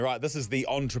Right, this is the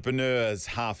Entrepreneurs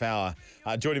Half Hour.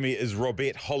 Joining me is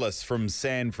Robert Hollis from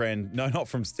San Fran. No, not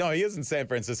from. No, he is in San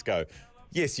Francisco.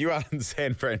 Yes, you are in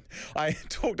San Fran. I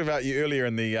talked about you earlier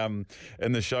in the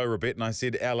show, Robert, and I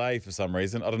said LA for some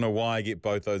reason. I don't know why I get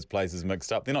both those places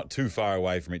mixed up. They're not too far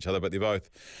away from each other, but they're both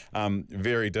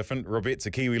very different. Robert's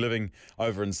a Kiwi living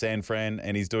over in San Fran,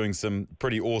 and he's doing some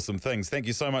pretty awesome things. Thank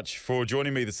you so much for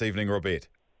joining me this evening, Robert.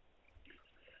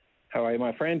 How are you,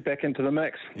 my friend? Back into the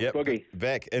mix. Yep, Boogie.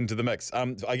 back into the mix.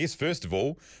 I guess, first of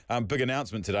all, big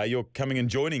announcement today. You're coming and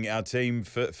joining our team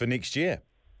for next year.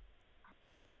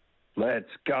 Let's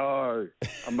go.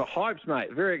 I'm hyped,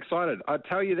 mate. Very excited. I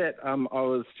tell you that I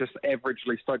was just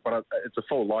averagely stoked, but it's a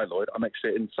full lie, Lloyd. I'm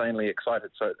actually insanely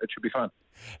excited, so it should be fun.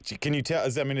 Can you tell?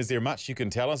 Is there much you can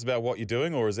tell us about what you're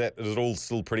doing, or is it all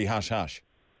still pretty hush-hush?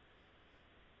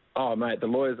 Oh, mate, the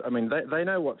lawyers, they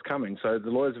know what's coming. So the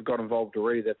lawyers have got involved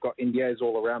already. They've got NDAs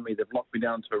all around me. They've locked me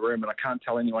down to a room, and I can't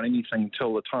tell anyone anything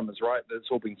until the time is right. It's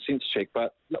all been sense-checked.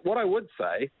 But what I would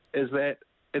say is that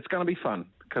it's going to be fun,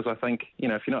 because I think,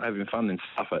 if you're not having fun, then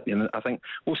stuff it. I think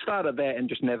we'll start at that and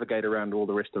just navigate around all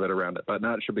the rest of it around it. But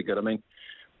no, it should be good. On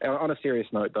a serious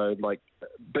note, though,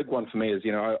 big one for me is,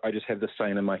 I just have this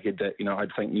saying in my head that, I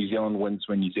think New Zealand wins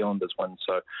when New Zealanders win.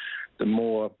 So the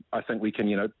more I think we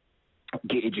can,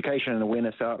 get education and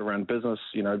awareness out around business,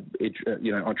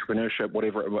 entrepreneurship,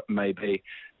 whatever it may be,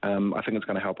 I think it's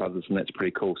going to help others, and that's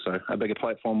pretty cool. So a bigger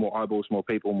platform, more eyeballs, more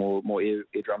people, more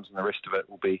eardrums, and the rest of it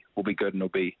will be good, and it'll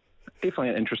be definitely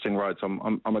an interesting ride.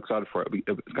 So I'm excited for it.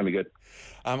 It's going to be good.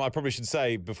 I probably should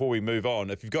say before we move on,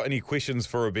 if you've got any questions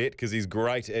for Robert, because he's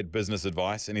great at business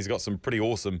advice and he's got some pretty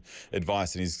awesome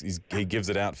advice, and he gives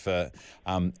it out for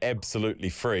absolutely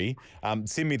free.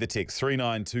 Send me the text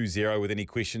 3920 with any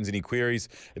questions, any queries.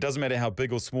 It doesn't matter how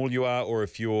big or small you are, or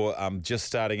if you're just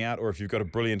starting out, or if you've got a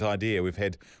brilliant idea. We've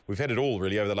had it all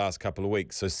really over the last couple of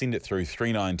weeks. So send it through.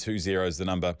 3920 is the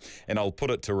number, and I'll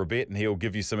put it to Robert, and he'll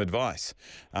give you some advice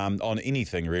on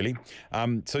anything really.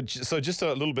 So just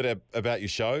a little bit about your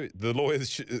show. The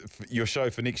lawyers, your show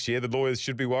for next year. The lawyers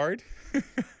should be worried.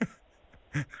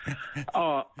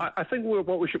 I think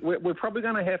we're probably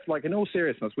going to have, in all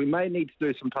seriousness, we may need to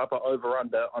do some type of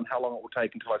over-under on how long it will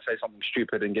take until I say something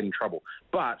stupid and get in trouble.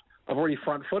 But I've already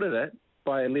front-footed it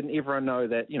by letting everyone know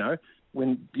that,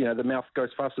 when, the mouth goes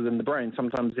faster than the brain,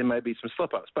 sometimes there may be some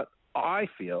slip-ups. But I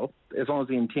feel, as long as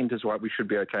the intent is right, we should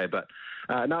be okay. But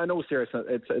no, in all seriousness,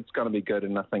 it's going to be good.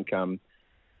 And I think,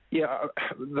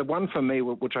 the one for me,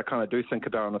 which I kind of do think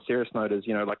about on a serious note, is,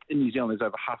 in New Zealand, there's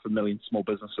over 500,000 small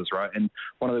businesses, right? And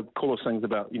one of the coolest things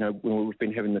about, when we've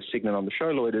been having this segment on the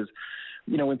show, Lloyd, is,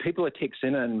 when people are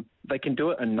texting in, they can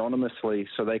do it anonymously,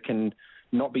 so they can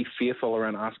not be fearful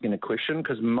around asking a question,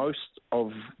 because most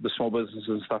of the small businesses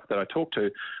and stuff that I talk to,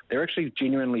 they're actually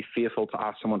genuinely fearful to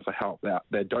ask someone for help.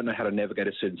 They don't know how to navigate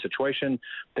a certain situation.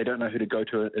 They don't know who to go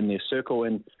to in their circle.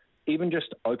 And even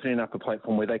just opening up a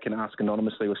platform where they can ask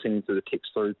anonymously or sending through the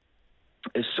text through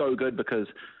is so good, because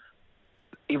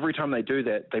every time they do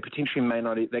that, they potentially may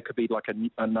not, that could be like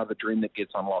another dream that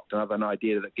gets unlocked, another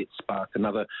idea that gets sparked,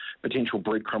 another potential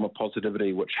breadcrumb of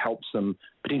positivity, which helps them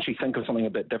potentially think of something a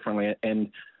bit differently.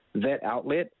 And that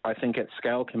outlet, I think at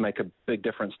scale, can make a big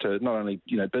difference to not only,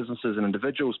 businesses and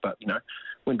individuals, but,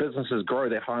 when businesses grow,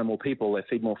 they hire more people, they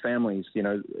feed more families,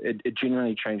 it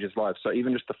genuinely changes lives. So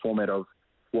even just the format of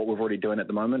what we're already doing at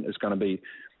the moment is going to be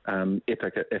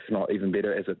epic, if not even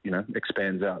better, as it,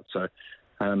 expands out. So,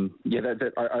 I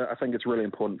think it's really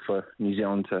important for New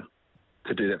Zealand to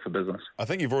do that for business. I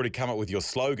think you've already come up with your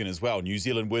slogan as well. New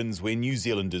Zealand wins where New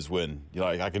Zealanders win.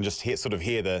 I can just hear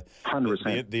the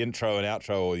 100%. The intro and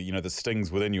outro, or the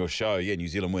stings within your show. Yeah, New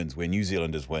Zealand wins where New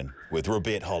Zealanders win, with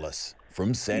Robert Hollis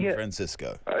from San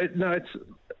Francisco. I'm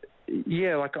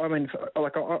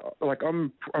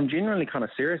genuinely kind of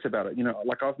serious about it.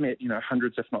 I've met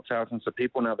hundreds, if not thousands, of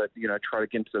people now that try to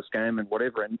get into this game and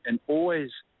whatever, and always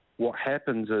what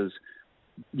happens is,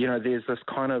 there's this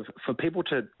kind of, for people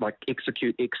to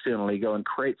execute externally, go and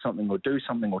create something or do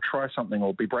something or try something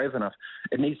or be brave enough,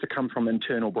 it needs to come from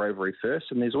internal bravery first.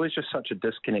 And there's always just such a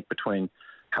disconnect between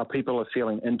how people are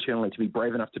feeling internally to be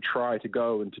brave enough to try, to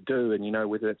go and to do, and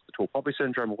whether it's the tall poppy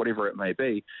syndrome or whatever it may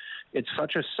be. It's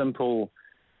such a simple,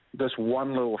 this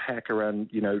one little hack around,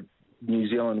 New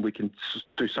Zealand, we can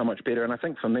do so much better. And I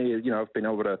think for me, I've been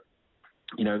able to,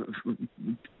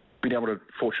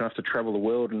 fortunate enough to travel the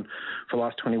world, and for the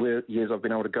last 20 years I've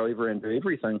been able to go everywhere and do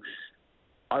everything.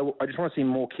 I just want to see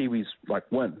more Kiwis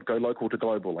win, go local to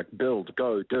global, build,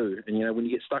 go, do. And when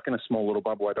you get stuck in a small little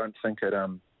bubble, I don't think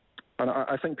And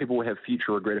I think people will have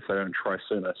future regret if they don't try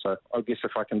sooner. So I guess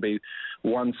if I can be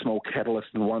one small catalyst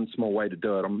and one small way to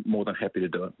do it, I'm more than happy to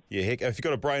do it. Yeah, heck, if you've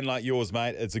got a brain like yours,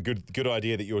 mate, it's a good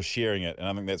idea that you're sharing it, and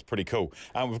I think that's pretty cool.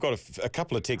 We've got a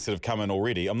couple of texts that have come in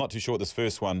already. I'm not too sure what this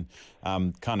first one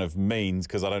kind of means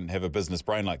because I don't have a business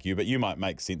brain like you, but you might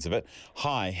make sense of it.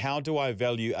 Hi, how do I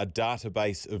value a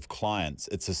database of clients?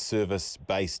 It's a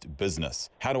service-based business.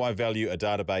 How do I value a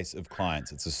database of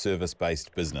clients? It's a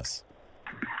service-based business.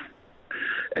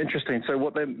 Interesting. So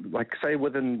what they, like, say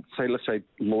within, say, let's say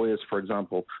lawyers, for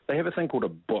example, they have a thing called a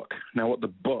book. Now what the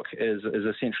book is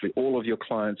essentially all of your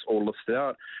clients all listed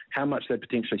out, how much they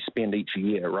potentially spend each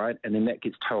year, right? And then that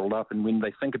gets totaled up. And when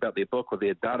they think about their book or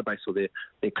their database or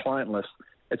their client list,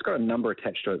 it's got a number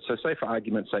attached to it. So say for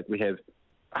argument's sake, we have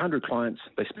 100 clients,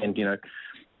 they spend,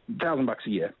 $1,000 a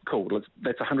year. Cool.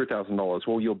 That's $100,000.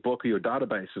 Well, your book or your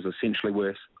database is essentially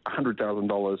worth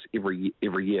 $100,000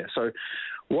 every year. So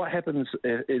what happens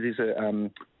is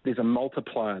there's a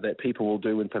multiplier that people will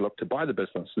do when they look to buy the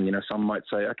business. And, some might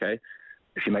say, okay,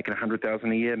 if you're making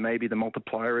 $100,000 a year, maybe the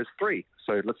multiplier is 3.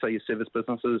 So let's say your service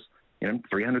business is,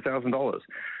 $300,000.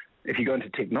 If you go into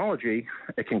technology,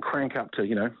 it can crank up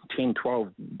to, 10,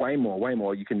 12, way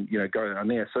more. You can, go on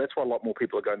there. So that's why a lot more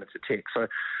people are going into tech. So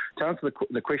to answer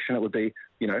the question, it would be,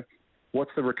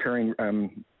 what's the recurring,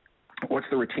 what's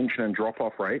the retention and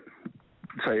drop-off rate?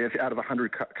 So if out of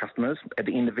 100 customers at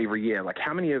the end of every year, like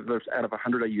how many of those out of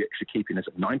 100 are you actually keeping? Is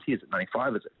it 90? Is it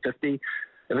 95? Is it 50? If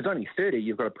it's only 30,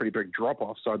 you've got a pretty big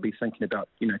drop-off. So I'd be thinking about,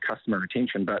 customer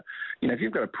retention. But, if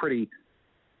you've got a pretty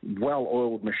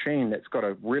well-oiled machine that's got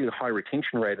a really high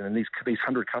retention rate and these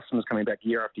 100 customers coming back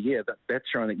year after year, that's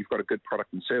showing that you've got a good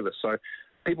product and service. So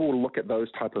people will look at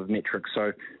those type of metrics.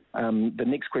 So the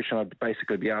next question I'd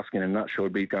basically be asking in a nutshell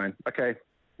would be going, okay,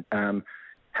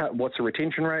 what's the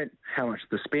retention rate? How much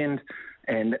to spend?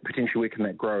 And potentially where can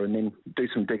that grow? And then do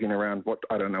some digging around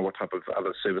I don't know what type of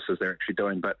other services they're actually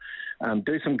doing, but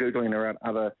do some Googling around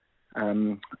other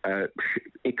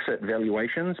exit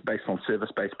valuations based on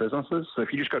service-based businesses. So if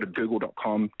you just go to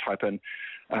google.com, type in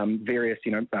various,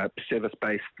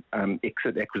 service-based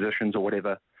exit acquisitions or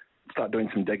whatever, start doing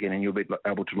some digging and you'll be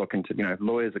able to look into,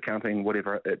 lawyers, accounting,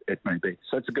 whatever it may be.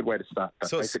 So it's a good way to start.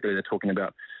 But basically they're talking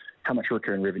about how much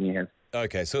recurring revenue you have.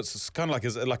 Okay, so it's kind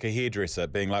of like a hairdresser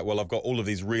being like, well, I've got all of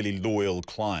these really loyal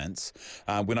clients.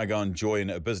 When I go and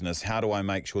join a business, how do I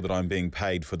make sure that I'm being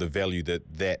paid for the value that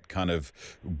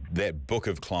book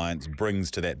of clients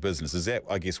brings to that business? Is that,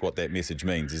 I guess, what that message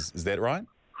means? Is that right?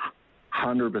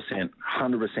 100%,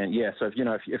 yeah. So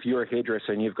if you're a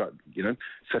hairdresser and you've got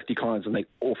 50 clients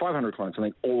or 500 clients and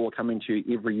they all are coming to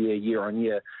you every year on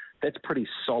year, that's pretty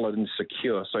solid and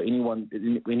secure. So anywhere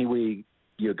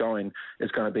you're going is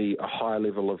going to be a higher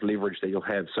level of leverage that you'll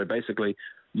have. So basically,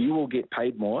 you will get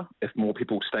paid more if more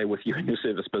people stay with you in your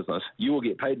service business. You will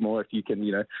get paid more if you can,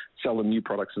 sell them new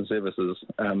products and services.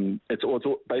 It's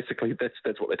basically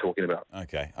that's what they're talking about.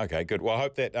 Okay, good. Well, I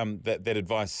hope that that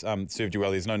advice served you well.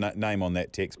 There's no name on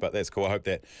that text, but that's cool. I hope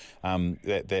that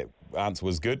that answer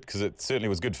was good because it certainly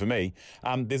was good for me.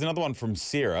 There's another one from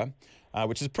Sarah.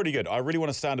 Which is pretty good. I really want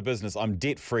to start a business. I'm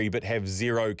debt-free but have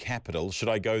zero capital. Should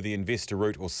I go the investor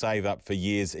route or save up for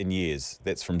years and years?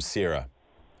 That's from Sarah.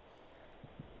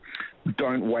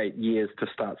 Don't wait years to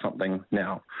start something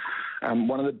now.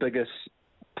 One of the biggest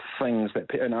things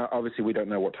and obviously we don't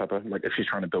know what type of, like if she's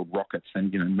trying to build rockets, then,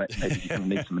 maybe you're going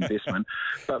to need some investment.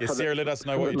 But Sarah, let us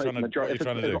know what you're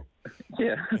trying to do.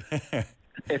 Yeah.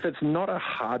 If it's not a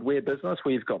hardware business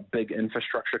where you've got big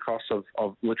infrastructure costs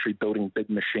of literally building big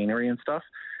machinery and stuff,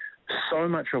 so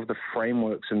much of the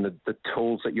frameworks and the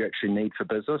tools that you actually need for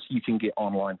business, you can get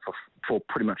online for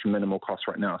pretty much minimal cost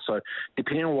right now. So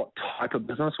depending on what type of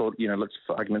business, or, let's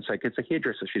for argument's sake, it's a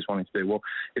hairdresser she's wanting to do. Well,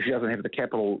 if she doesn't have the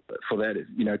capital for that,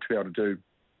 to be able to do,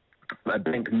 a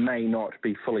bank may not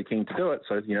be fully keen to do it.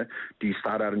 So, do you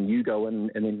start out and you go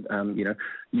in and then,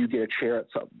 you get a chair at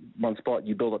one spot,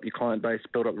 you build up your client base,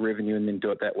 build up the revenue, and then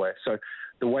do it that way. So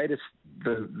the way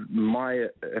my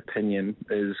opinion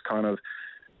is kind of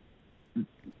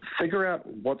figure out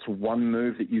what's one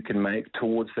move that you can make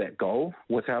towards that goal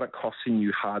without it costing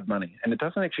you hard money. And it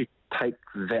doesn't actually take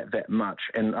that much.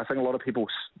 And I think a lot of people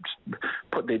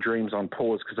put their dreams on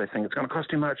pause because they think it's going to cost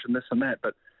too much and this and that.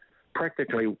 But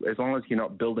practically, as long as you're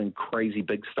not building crazy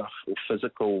big stuff or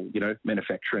physical,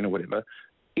 manufacturing or whatever,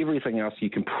 everything else you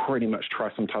can pretty much try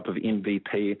some type of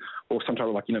MVP or some type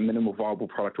of minimal viable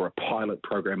product or a pilot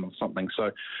program or something.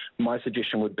 So my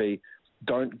suggestion would be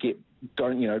don't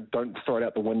throw it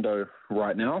out the window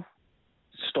right now.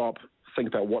 Stop, think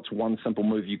about what's one simple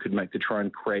move you could make to try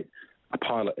and create a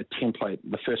pilot, a template,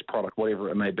 the first product, whatever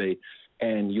it may be,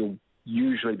 and you'll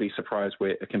usually be surprised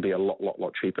where it can be a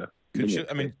lot cheaper.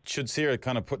 Should Sarah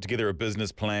kind of put together a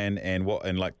business plan and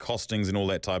like costings and all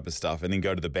that type of stuff, and then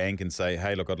go to the bank and say,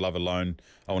 hey, look, I'd love a loan.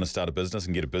 I want to start a business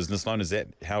and get a business loan. Is that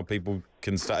how people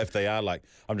can start? If they are, like,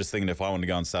 I'm just thinking if I want to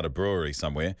go and start a brewery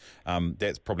somewhere,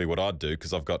 that's probably what I'd do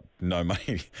because I've got no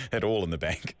money at all in the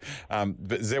bank.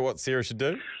 But is that what Sarah should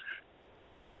do?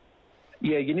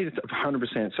 Yeah, you need it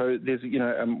 100%. So there's,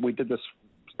 we did this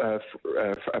a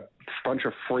bunch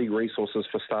of free resources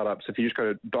for startups. If you just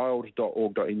go to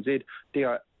dialed.org.nz,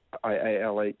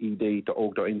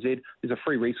 dialed.org.nz, there's a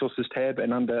free resources tab,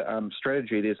 and under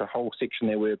strategy, there's a whole section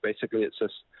there where basically it's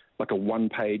just like a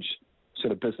one-page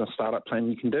sort of business startup plan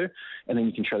you can do, and then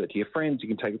you can show that to your friends. You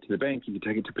can take it to the bank. You can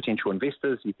take it to potential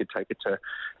investors. You could take it to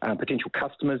potential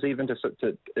customers even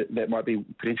that might be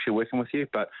potentially working with you.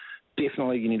 But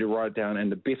definitely you need to write it down, and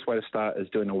the best way to start is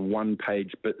doing a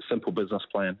one-page but simple business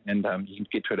plan, and you can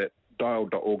get to it at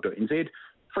dial.org.nz,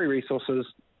 free resources.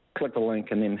 Click the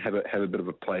link and then have a bit of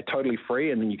a play. Totally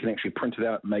free, and then you can actually print it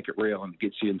out and make it real, and it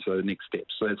gets you into the next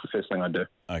steps. So that's the first thing I do.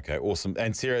 Okay, awesome.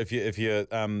 And Sarah, if you're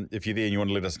there and you want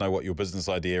to let us know what your business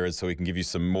idea is, so we can give you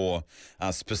some more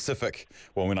specific.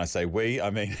 Well, when I say we, I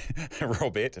mean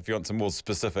Robert. If you want some more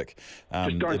specific,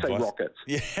 just don't advice. say rockets.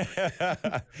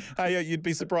 Yeah. Hey, you'd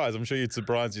be surprised. I'm sure you'd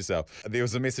surprise yourself. There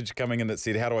was a message coming in that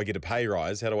said, "How do I get a pay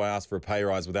rise? How do I ask for a pay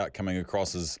rise without coming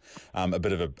across as a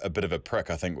bit of a prick?"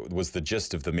 I think was the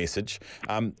gist of the message.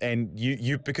 And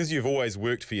you because you've always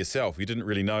worked for yourself, you didn't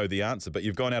really know the answer, but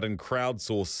you've gone out and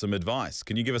crowdsourced some advice.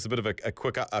 Can you give us a bit of a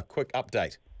quick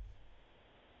update?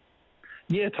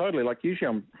 Yeah, totally. Like usually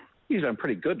I'm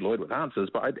pretty good, Lloyd, with answers,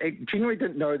 but I genuinely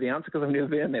didn't know the answer because I've never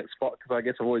been in that spot, because I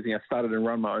guess I've always started and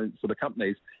run my own sort of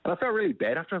companies. And I felt really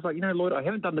bad after. I was like, Lloyd, I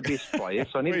haven't done the best by you,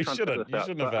 so I need to try and figure this out. You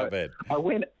shouldn't have felt bad.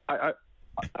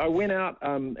 I went out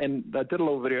and I did a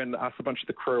little video and asked a bunch of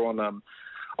the crew on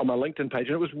my LinkedIn page,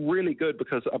 and it was really good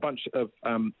because a bunch of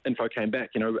info came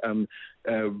back. Some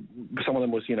of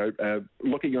them was,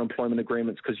 look at your employment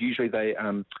agreements, because usually they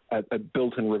are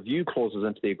built-in review clauses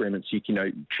into the agreements. You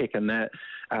can, check in that.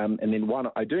 And then one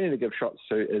I do need to give shots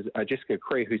to is Jessica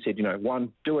Cree, who said,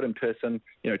 one, do it in person.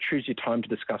 Choose your time to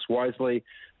discuss wisely.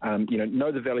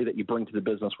 Know the value that you bring to the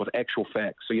business with actual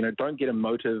facts. So, don't get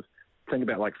emotive. Think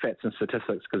about like facts and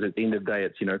statistics, because at the end of the day,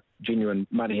 it's, genuine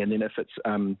money. And then if it's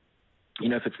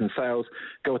if it's in sales,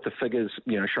 go with the figures,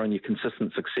 showing you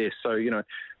consistent success. So,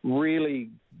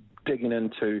 really digging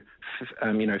into,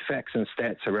 facts and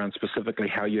stats around specifically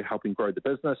how you're helping grow the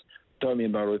business. Don't be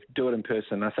emotive, do it in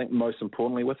person. I think most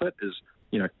importantly with it is,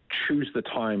 choose the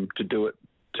time to do it,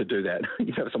 to do that.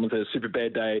 If someone's had a super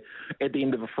bad day at the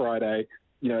end of a Friday,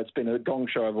 it's been a gong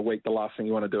show of a week, the last thing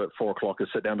you want to do at 4 o'clock is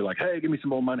sit down and be like, hey, give me some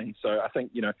more money. So I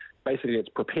think, basically it's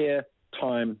prepare,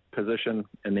 time, position,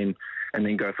 and then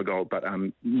go for gold. But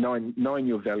knowing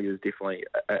your value is definitely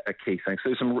a key thing.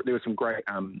 So there were some great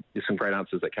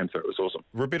answers that came through. It was awesome.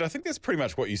 Rebecca, I think that's pretty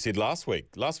much what you said last week.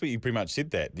 Last week you pretty much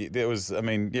said that. There was,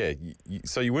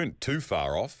 so you weren't too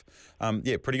far off.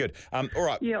 Pretty good. All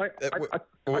right. Yeah, I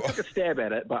took a stab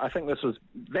at it, but I think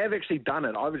they've actually done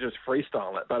it. I was just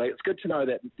freestyling it. But it's good to know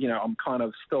that, I'm kind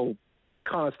of still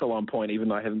on point, even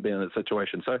though I haven't been in that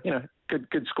situation. So,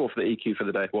 good score for the EQ for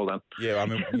the day. Well done. Yeah,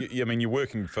 you're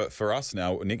working for us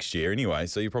now next year anyway,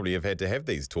 so you probably have had to have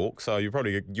these talks, so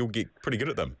you'll get pretty good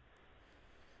at them.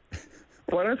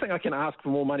 Well, I don't think I can ask for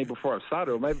more money before I've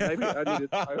started. Or maybe I need to.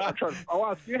 I'll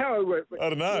ask you how it works. I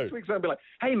don't know. Next week's I'll be like,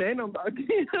 hey man,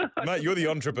 mate, you're the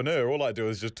entrepreneur. All I do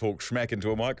is just talk schmack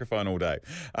into a microphone all day.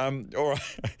 All right,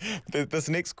 this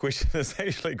next question is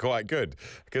actually quite good,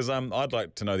 because I'd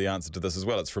like to know the answer to this as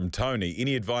well. It's from Tony.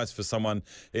 Any advice for someone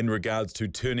in regards to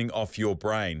turning off your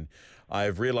brain? I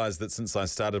have realised that since I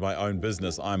started my own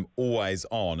business, I'm always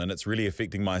on, and it's really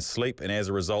affecting my sleep, and as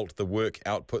a result, the work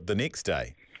output the next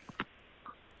day.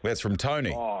 That's from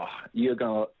Tony. Oh, you're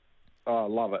going to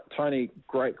love it. Tony,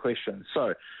 great question.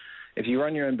 So if you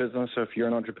run your own business, or if you're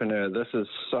an entrepreneur, this is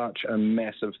such a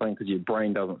massive thing, because your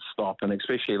brain doesn't stop. And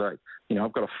especially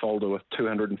I've got a folder with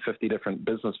 250 different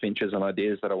business ventures and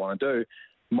ideas that I want to do.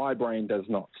 My brain does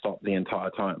not stop the entire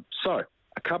time. So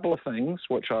a couple of things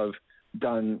which I've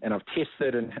done, and I've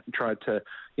tested and tried to,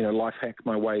 life hack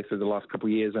my way through the last couple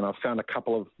of years, and I've found a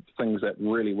couple of things that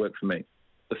really work for me.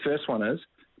 The first one is,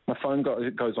 my phone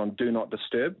goes on Do Not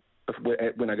Disturb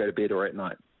when I go to bed or at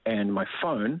night. And my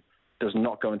phone does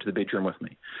not go into the bedroom with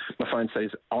me. My phone says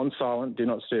on silent, Do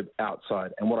Not Disturb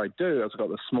outside. And what I do is I've got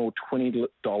this small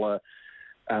 $20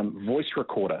 voice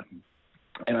recorder.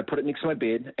 And I put it next to my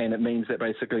bed, and it means that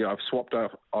basically I've swapped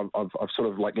off, I've sort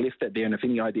of left that there. And if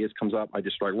any ideas comes up, I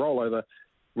just roll over,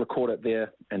 record it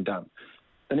there, and done.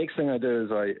 the next thing I do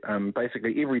is I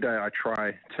basically every day I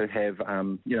try to have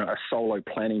a solo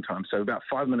planning time. So about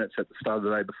 5 minutes at the start of the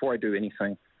day before I do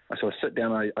anything, I sort of sit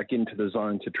down. I get into the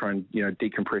zone to try and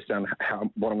decompress down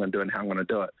what I'm going to do and how I'm going to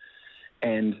do it.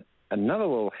 And another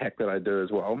little hack that I do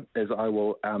as well is I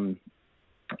will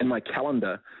in my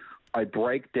calendar I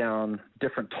break down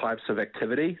different types of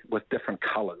activity with different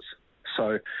colors.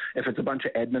 So if it's a bunch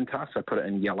of admin tasks, I put it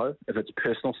in yellow. If it's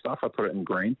personal stuff, I put it in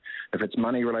green. If it's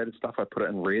money-related stuff, I put it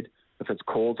in red. If it's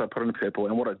calls, I put it in purple.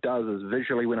 And what it does is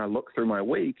visually when I look through my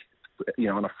week,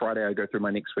 on a Friday I go through my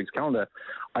next week's calendar,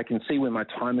 I can see where my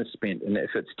time is spent. And if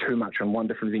it's too much on one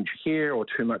different venture here or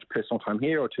too much personal time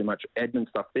here or too much admin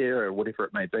stuff there or whatever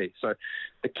it may be. So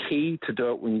the key to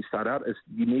do it when you start out is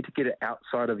you need to get it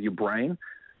outside of your brain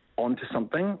onto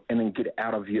something and then get it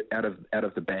out of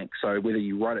the bank. So whether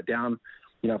you write it down,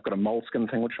 I've got a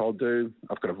Moleskine thing which I'll do,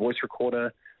 I've got a voice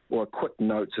recorder or quick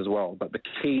notes as well. But the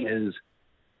key is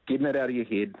getting it out of your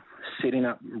head, setting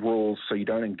up rules so you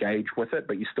don't engage with it,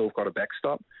 but you still got a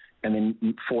backstop, and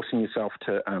then forcing yourself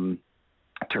to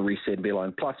reset and be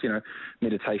alone. Plus,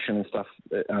 meditation and stuff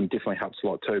definitely helps a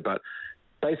lot too. But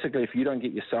basically, if you don't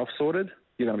get yourself sorted,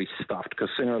 you're going to be stuffed because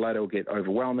sooner or later it'll get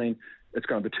overwhelming. It's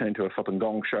going to turn to a flipping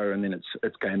gong show, and then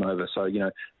it's game over. So,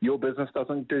 your business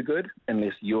doesn't do good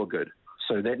unless you're good.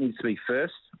 So that needs to be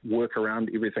first, work around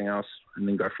everything else, and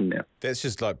then go from there. That's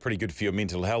just like pretty good for your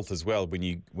mental health as well when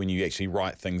you actually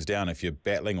write things down. If you're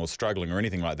battling or struggling or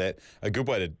anything like that, a good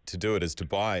way to do it is to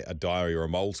buy a diary or a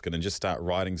Moleskine and just start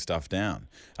writing stuff down,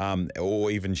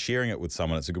 or even sharing it with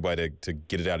someone. It's a good way to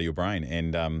get it out of your brain,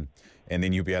 and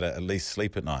then you'll be able to at least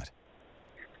sleep at night.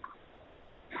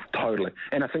 Totally.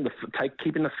 And I think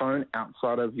keeping the phone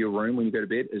outside of your room when you go to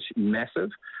bed is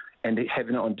massive, and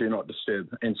having it on Do Not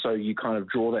Disturb. And so you kind of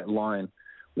draw that line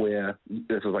where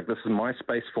this is my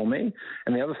space for me.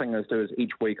 And the other thing I do is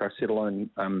each week I set alone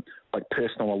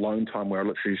personal alone time where I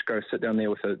literally just go sit down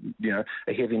there with a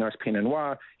heavy, nice Pinot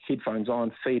Noir, headphones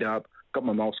on, feet up, got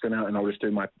my Moleskine out, and I'll just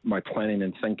do my planning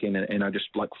and thinking, and I just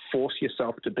force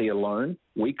yourself to be alone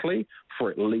weekly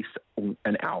for at least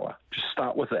an hour. Just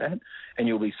start with that, and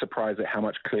you'll be surprised at how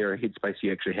much clearer headspace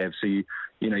you actually have. So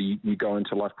you go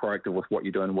into life proactive with what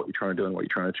you're doing, what you're trying to do, and what you're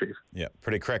trying to achieve. Yeah,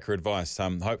 pretty cracker advice.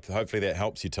 Hopefully that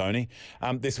helps you, Tony.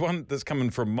 There's one that's coming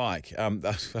from Mike. I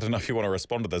don't know if you want to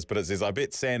respond to this, but it says, I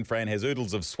bet San Fran has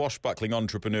oodles of swashbuckling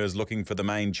entrepreneurs looking for the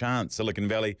main chance. Silicon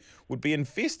Valley would be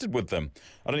infested with them.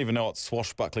 I don't even know what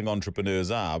swashbuckling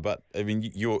entrepreneurs are, but I mean,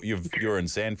 you're in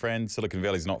San Fran. Silicon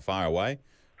Valley's not far away.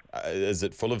 Is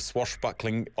it full of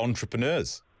swashbuckling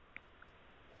entrepreneurs?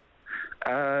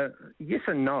 Yes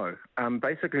and no.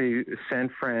 Basically, San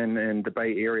Fran and the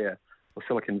Bay Area or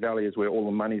Silicon Valley is where all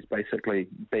the money's basically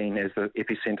been as the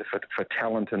epicenter for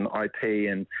talent and IP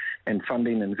and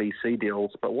funding and VC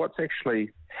deals. But what's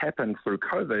actually happened through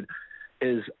COVID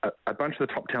is a bunch of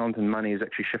the top talent and money has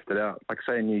actually shifted out. Like,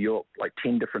 say, in New York,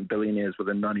 10 different billionaires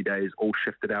within 90 days all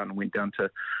shifted out and went down to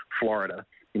Florida.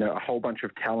 A whole bunch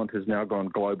of talent has now gone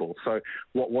global. So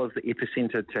what was the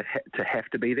epicenter to have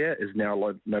to be there is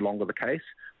now no longer the case,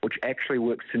 which actually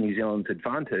works to New Zealand's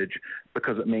advantage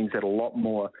because it means that a lot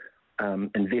more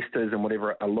investors and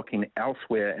whatever are looking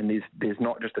elsewhere, and there's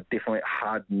not just a definite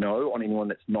hard no on anyone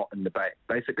that's not in the Bay.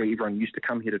 Basically, everyone used to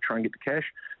come here to try and get the cash.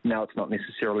 Now it's not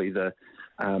necessarily the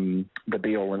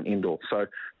be-all and end-all. So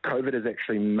COVID has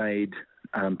actually made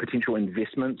potential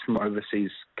investments from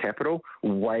overseas capital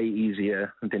way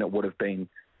easier than it would have been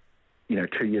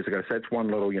 2 years ago. So that's one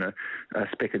little, a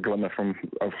speck of glimmer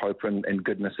of hope and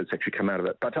goodness that's actually come out of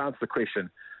it. But to answer the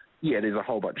question, yeah, there's a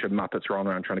whole bunch of Muppets rolling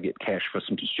around trying to get cash for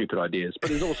some stupid ideas.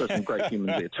 But there's also some great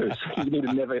humans there too, so you need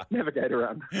to navigate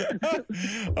around.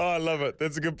 Oh, I love it.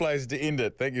 That's a good place to end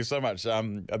it. Thank you so much.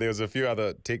 There was a few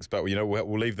other texts, but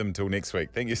we'll leave them until next week.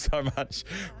 Thank you so much,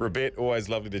 Rebet. Always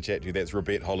lovely to chat to you. That's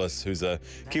Rebet Hollis, who's a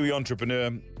Kiwi entrepreneur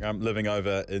living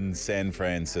over in San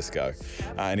Francisco.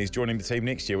 And he's joining the team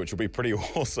next year, which will be pretty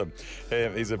awesome.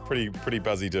 He's a pretty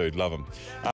buzzy dude. Love him.